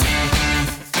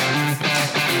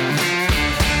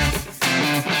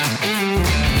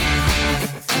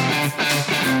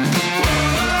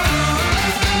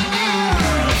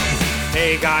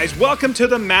guys, welcome to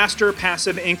the Master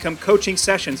Passive Income Coaching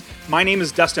Sessions. My name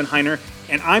is Dustin Heiner,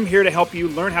 and I'm here to help you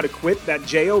learn how to quit that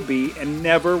JOB and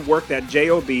never work that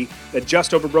JOB, that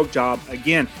just over broke job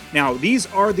again. Now, these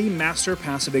are the Master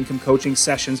Passive Income Coaching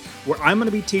Sessions where I'm going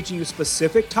to be teaching you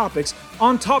specific topics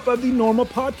on top of the normal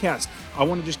podcast. I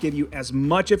want to just give you as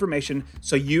much information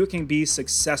so you can be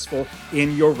successful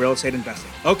in your real estate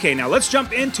investing. Okay, now let's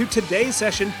jump into today's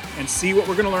session and see what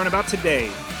we're going to learn about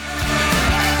today.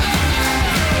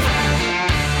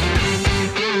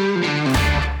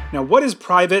 Now, what is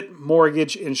private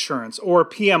mortgage insurance, or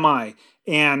PMI,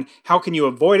 and how can you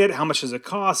avoid it? How much does it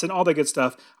cost, and all that good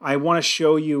stuff? I want to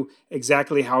show you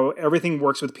exactly how everything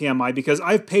works with PMI because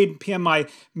I've paid PMI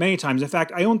many times. In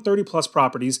fact, I own 30 plus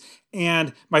properties,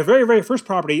 and my very, very first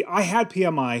property, I had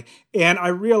PMI, and I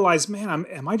realized, man,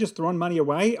 am I just throwing money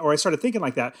away? Or I started thinking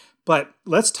like that. But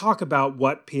let's talk about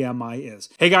what PMI is.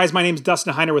 Hey guys, my name is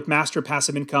Dustin Heiner with Master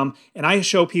Passive Income, and I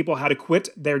show people how to quit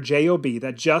their JOB,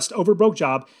 that just over broke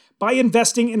job, by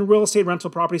investing in real estate rental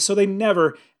properties so they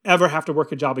never, ever have to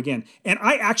work a job again. And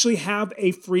I actually have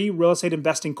a free real estate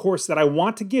investing course that I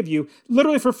want to give you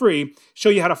literally for free, show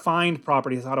you how to find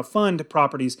properties, how to fund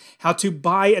properties, how to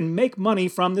buy and make money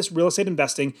from this real estate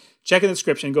investing. Check in the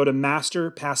description, go to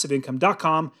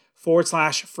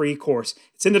masterpassiveincome.com/free course.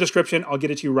 It's in the description. I'll get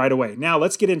it to you right away. Now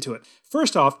let's get into it.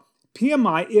 First off,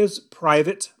 PMI is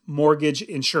private mortgage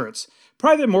insurance.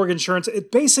 Private mortgage insurance,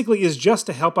 it basically is just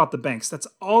to help out the banks. That's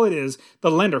all it is. The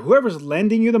lender, whoever's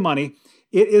lending you the money,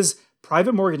 it is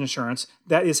private mortgage insurance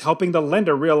that is helping the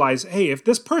lender realize, hey, if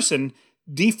this person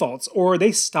defaults or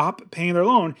they stop paying their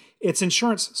loan, it's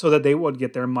insurance so that they would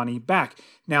get their money back.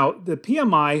 Now, the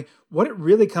PMI, what it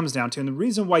really comes down to, and the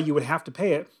reason why you would have to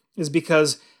pay it is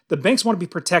because the banks want to be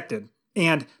protected.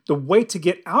 And the way to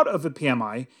get out of the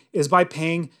PMI is by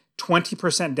paying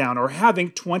 20% down or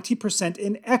having 20%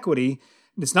 in equity.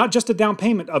 It's not just a down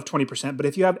payment of 20%, but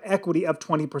if you have equity of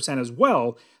 20% as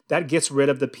well, that gets rid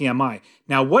of the PMI.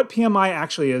 Now, what PMI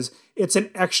actually is, it's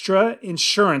an extra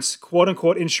insurance, quote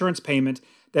unquote, insurance payment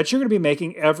that you're going to be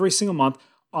making every single month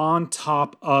on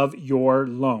top of your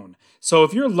loan. So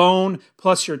if your loan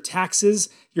plus your taxes,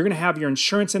 you're going to have your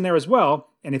insurance in there as well.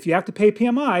 And if you have to pay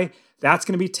PMI, that's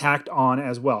going to be tacked on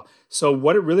as well. So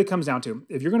what it really comes down to,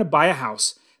 if you're going to buy a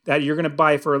house that you're going to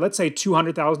buy for, let's say,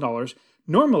 $200,000,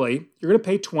 normally you're going to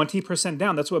pay 20%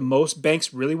 down. That's what most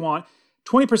banks really want.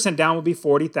 20% down would be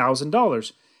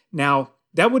 $40,000. Now,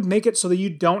 that would make it so that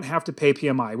you don't have to pay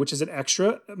PMI, which is an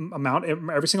extra amount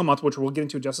every single month, which we'll get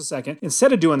into in just a second.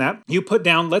 Instead of doing that, you put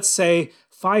down, let's say,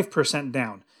 5%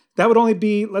 down. That would only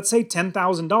be, let's say,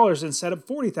 $10,000 instead of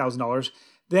 $40,000.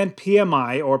 Then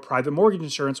PMI, or private mortgage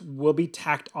insurance, will be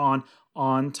tacked on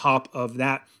top of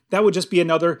that. That would just be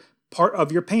another part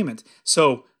of your payment.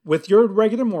 So with your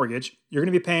regular mortgage, you're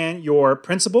going to be paying your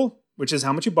principal, which is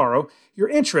how much you borrow, your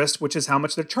interest, which is how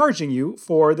much they're charging you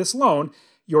for this loan,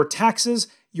 your taxes,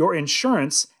 your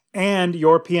insurance, and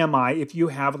your PMI if you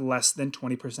have less than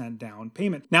 20% down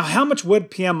payment. Now, how much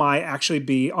would PMI actually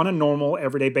be on a normal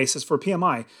everyday basis for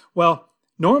PMI? Well,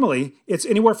 normally it's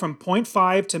anywhere from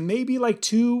 0.5 to maybe like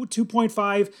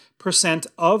 2.5%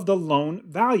 of the loan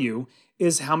value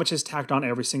is how much is tacked on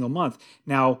every single month.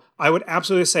 Now, I would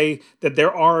absolutely say that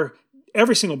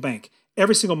every single bank,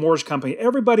 every single mortgage company,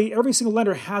 every single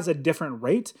lender has a different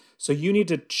rate. So you need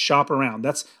to shop around.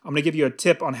 I'm going to give you a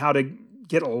tip on how to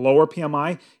get a lower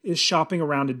PMI is shopping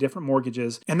around to different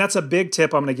mortgages. And that's a big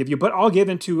tip I'm going to give you, but I'll get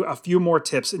into a few more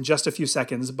tips in just a few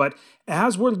seconds. But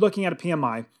as we're looking at a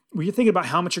PMI, when you're thinking about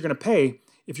how much you're going to pay,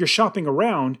 if you're shopping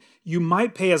around, you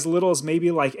might pay as little as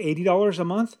maybe like $80 a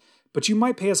month, but you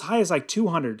might pay as high as like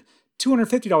 $200,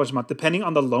 $250 a month, depending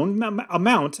on the loan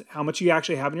amount, how much you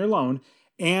actually have in your loan,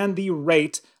 and the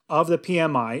rate of the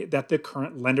PMI that the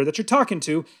current lender that you're talking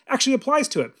to actually applies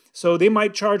to it. So they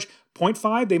might charge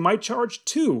 0.5, they might charge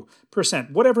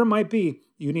 2%, whatever it might be,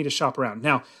 you need to shop around.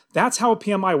 Now, that's how a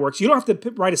PMI works. You don't have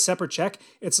to write a separate check.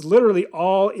 It's literally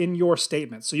all in your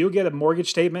statement. So you'll get a mortgage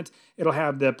statement. It'll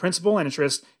have the principal and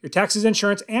interest, your taxes,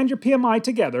 insurance, and your PMI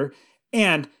together,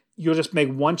 and you'll just make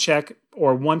one check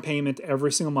or one payment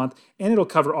every single month, and it'll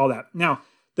cover all that. Now,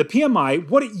 the PMI,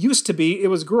 what it used to be, it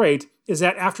was great, is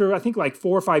that after, I think, like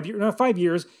 4 or 5 years, 5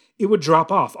 years, it would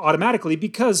drop off automatically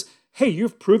because, hey,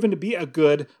 you've proven to be a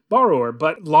good borrower.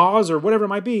 But laws or whatever it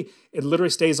might be, it literally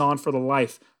stays on for the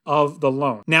life of the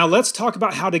loan. Now, let's talk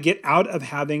about how to get out of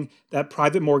having that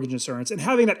private mortgage insurance and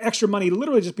having that extra money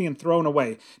literally just being thrown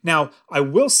away. Now, I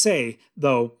will say,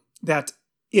 though, that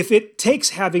if it takes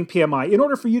having PMI in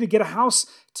order for you to get a house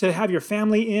to have your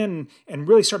family in and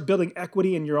really start building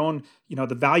equity in your own,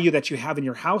 the value that you have in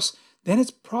your house, then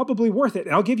it's probably worth it.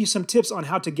 And I'll give you some tips on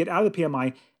how to get out of the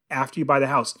PMI after you buy the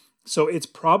house. So it's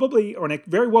probably, or it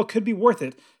very well could be worth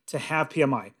it to have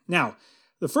PMI. Now,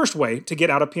 the first way to get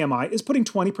out of PMI is putting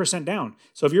 20% down.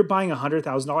 So if you're buying a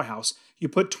 $100,000 house, you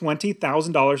put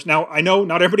 $20,000. Now, I know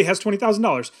not everybody has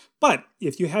 $20,000, but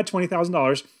if you had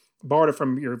 $20,000, borrowed it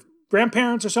from your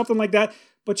grandparents or something like that,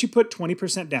 but you put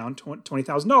 20% down,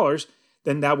 $20,000,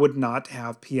 then that would not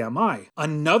have PMI.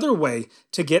 Another way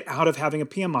to get out of having a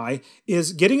PMI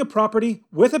is getting a property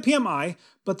with a PMI,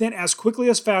 but then as quickly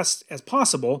as fast as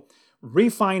possible,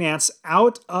 refinance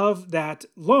out of that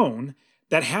loan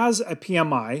that has a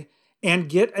PMI and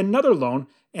get another loan.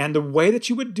 And the way that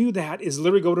you would do that is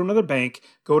literally go to another bank,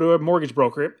 go to a mortgage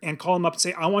broker, and call them up and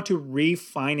say, I want to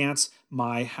refinance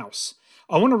my house.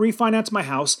 I want to refinance my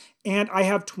house, and I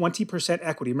have 20%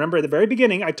 equity. Remember, at the very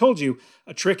beginning, I told you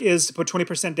a trick is to put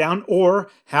 20% down or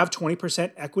have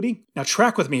 20% equity. Now,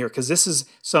 track with me here, because this is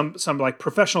some like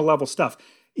professional level stuff.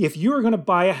 If you are going to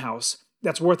buy a house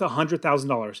that's worth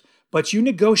 $100,000, but you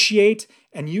negotiate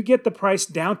and you get the price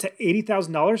down to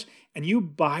 $80,000, and you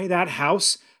buy that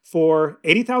house for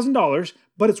 $80,000,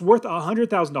 but it's worth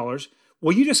 $100,000,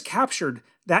 well, you just captured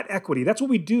that equity. That's what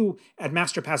we do at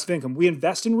Master Passive Income. We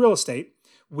invest in real estate.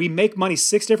 We make money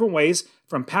 6 different ways,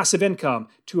 from passive income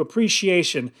to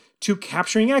appreciation to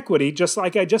capturing equity, just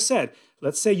like I just said.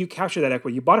 Let's say you capture that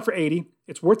equity. You bought it for $80,000.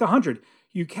 It's worth $100,000.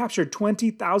 You captured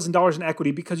 $20,000 in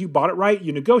equity because you bought it right.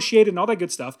 You negotiated and all that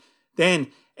good stuff. Then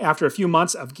after a few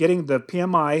months of getting the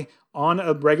PMI on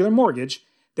a regular mortgage,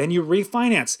 then you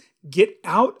refinance. Get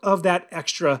out of that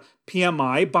extra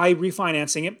PMI by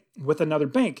refinancing it with another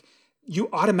bank. You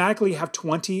automatically have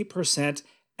 20%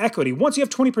 equity. Once you have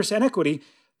 20% equity,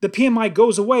 the PMI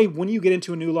goes away when you get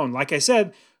into a new loan. Like I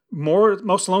said,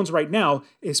 most loans right now,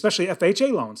 especially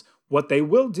FHA loans, what they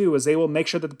will do is they will make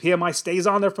sure that the PMI stays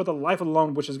on there for the life of the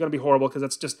loan, which is going to be horrible because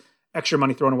that's just extra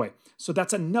money thrown away. So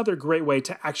that's another great way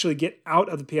to actually get out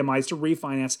of the PMI, is to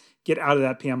refinance, get out of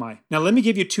that PMI. Now, let me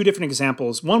give you 2 different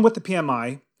examples, one with the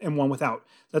PMI and one without.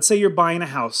 Let's say you're buying a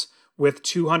house with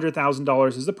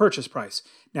 $200,000 as the purchase price.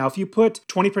 Now, if you put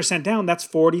 20% down, that's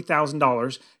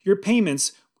 $40,000. Your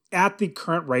payments at the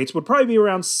current rates would probably be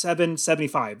around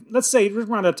 $775. Let's say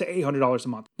round up to $800 a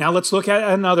month. Now, let's look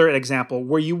at another example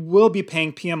where you will be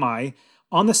paying PMI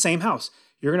on the same house.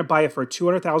 You're going to buy it for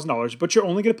 $200,000, but you're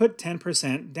only going to put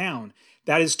 10% down.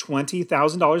 That is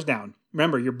 $20,000 down.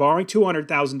 Remember, you're borrowing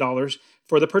 $200,000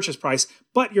 for the purchase price,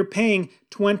 but you're paying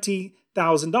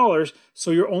 $20,000,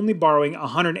 so you're only borrowing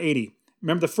 $180,000.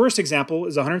 Remember, the first example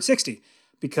is $160,000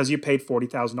 because you paid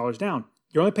 $40,000 down.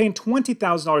 You're only paying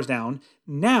 $20,000 down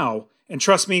now, and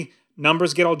trust me,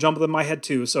 numbers get all jumbled in my head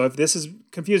too, so if this is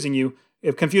confusing you,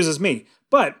 it confuses me.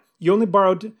 But you only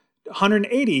borrowed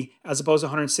 $180,000 as opposed to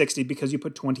 $160,000 because you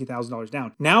put $20,000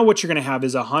 down. Now what you're going to have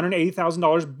is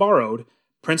 $180,000 borrowed,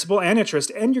 principal and interest,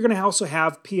 and you're going to also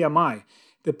have PMI.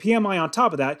 The PMI on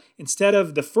top of that, instead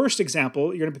of the first example,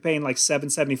 you're going to be paying like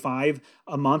 $775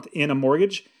 a month in a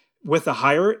mortgage. With the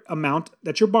higher amount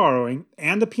that you're borrowing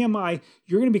and the PMI,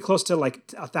 you're going to be close to like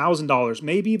 $1,000,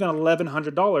 maybe even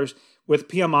 $1,100 with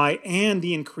PMI and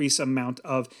the increased amount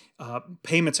of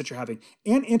payments that you're having.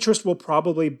 And interest will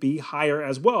probably be higher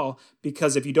as well,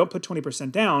 because if you don't put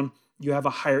 20% down, you have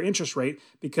a higher interest rate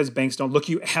because banks don't look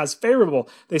you as favorable.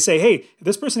 They say, hey, if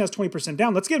this person has 20%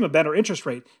 down, let's give them a better interest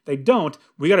rate. They don't.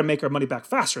 We got to make our money back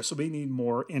faster, so we need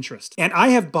more interest. And I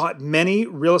have bought many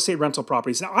real estate rental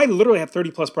properties. Now, I literally have 30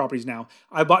 plus properties now.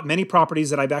 I bought many properties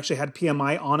that I've actually had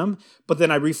PMI on them, but then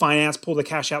I refinanced, pulled the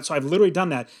cash out. So I've literally done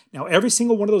that. Now, every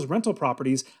single one of those rental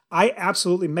properties, I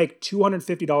absolutely make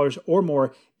 $250 or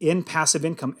more in passive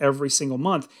income every single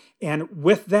month. And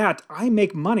with that, I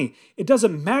make money. It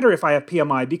doesn't matter if I have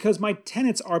PMI because my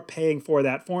tenants are paying for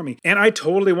that for me. And I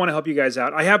totally want to help you guys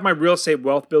out. I have my Real Estate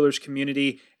Wealth Builders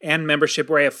community and membership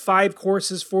where I have 5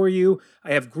 courses for you.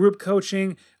 I have group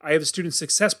coaching. I have a student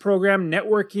success program,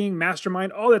 networking,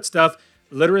 mastermind, all that stuff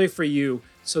literally for you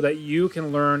so that you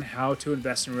can learn how to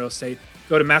invest in real estate.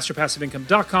 Go to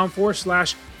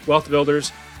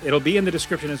masterpassiveincome.com/wealthbuilders. It'll be in the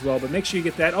description as well, but make sure you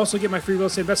get that. Also get my free real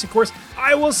estate investing course.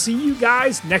 I will see you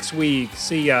guys next week.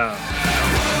 See ya.